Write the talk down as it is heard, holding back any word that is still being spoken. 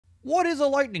What is a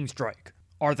lightning strike?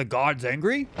 Are the gods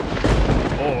angry?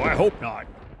 Oh, I hope not.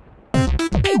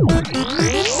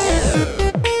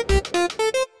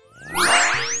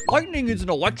 Lightning is an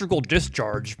electrical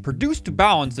discharge produced to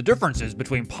balance the differences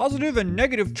between positive and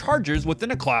negative charges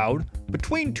within a cloud,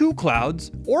 between two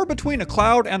clouds, or between a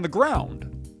cloud and the ground.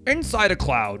 Inside a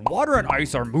cloud, water and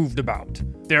ice are moved about.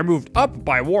 They are moved up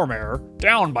by warm air,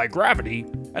 down by gravity,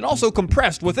 and also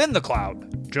compressed within the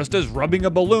cloud. Just as rubbing a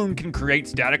balloon can create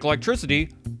static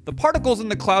electricity, the particles in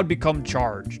the cloud become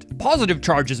charged. Positive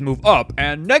charges move up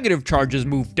and negative charges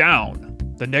move down.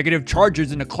 The negative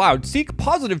charges in a cloud seek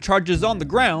positive charges on the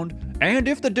ground, and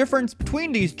if the difference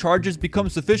between these charges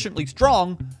becomes sufficiently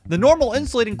strong, the normal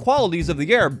insulating qualities of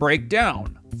the air break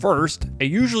down. First, a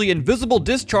usually invisible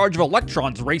discharge of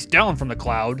electrons race down from the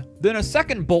cloud, then a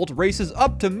second bolt races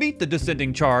up to meet the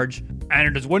descending charge, and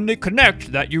it is when they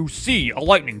connect that you see a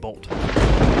lightning bolt.